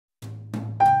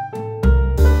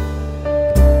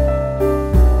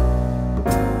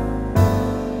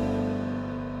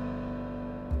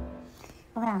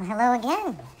Hello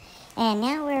again. And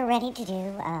now we're ready to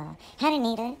do how to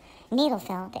needle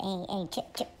felt a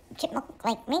chipmunk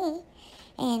like me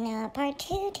in part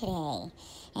 2 today.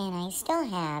 And I still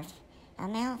have a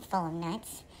mouthful of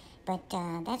nuts, but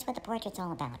that's what the portrait's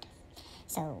all about.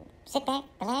 So sit back,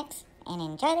 relax, and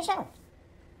enjoy the show.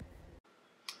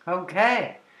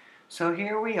 Okay, so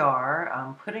here we are.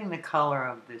 I'm putting the color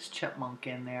of this chipmunk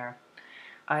in there.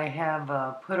 I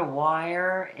have put a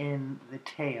wire in the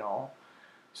tail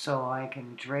so I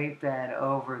can drape that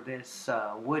over this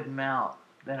wood mount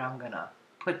that I'm going to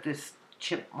put this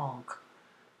chipmunk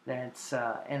that's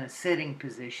in a sitting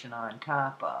position on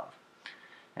top of.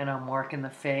 And I'm working the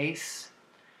face.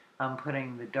 I'm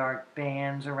putting the dark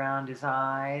bands around his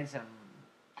eyes and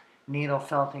needle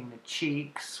felting the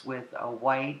cheeks with a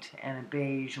white and a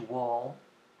beige wool.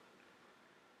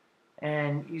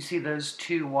 And you see those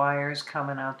two wires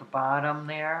coming out the bottom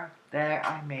there? There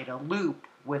I made a loop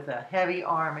with a heavy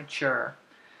armature.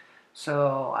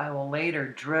 So I will later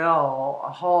drill a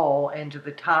hole into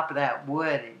the top of that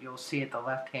wood, and you'll see at the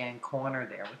left-hand corner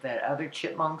there with that other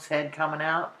chipmunk's head coming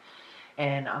out.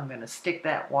 And I'm going to stick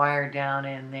that wire down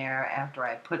in there after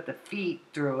I put the feet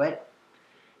through it.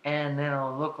 And then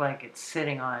it'll look like it's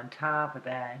sitting on top of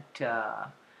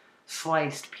that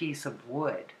sliced piece of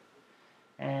wood.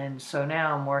 And so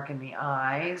now I'm working the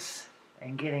eyes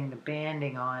and getting the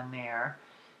banding on there.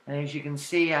 And as you can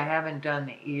see, I haven't done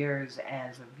the ears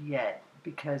as of yet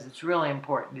because it's really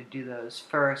important to do those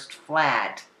first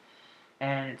flat.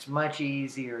 And it's much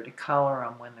easier to color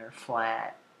them when they're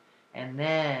flat. And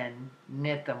then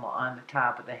knit them on the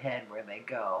top of the head where they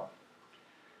go.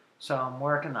 So I'm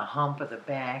working the hump of the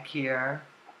back here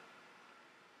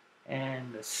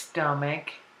and the stomach.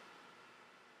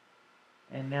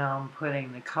 And now I'm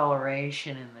putting the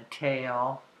coloration in the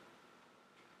tail.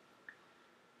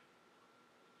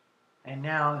 And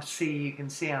now you can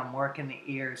see I'm working the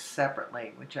ears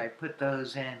separately, which I put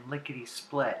those in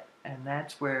lickety-split. And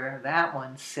that's where that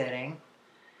one's sitting.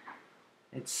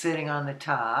 It's sitting on the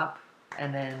top.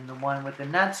 And then the one with the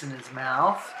nuts in his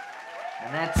mouth.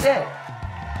 And that's it.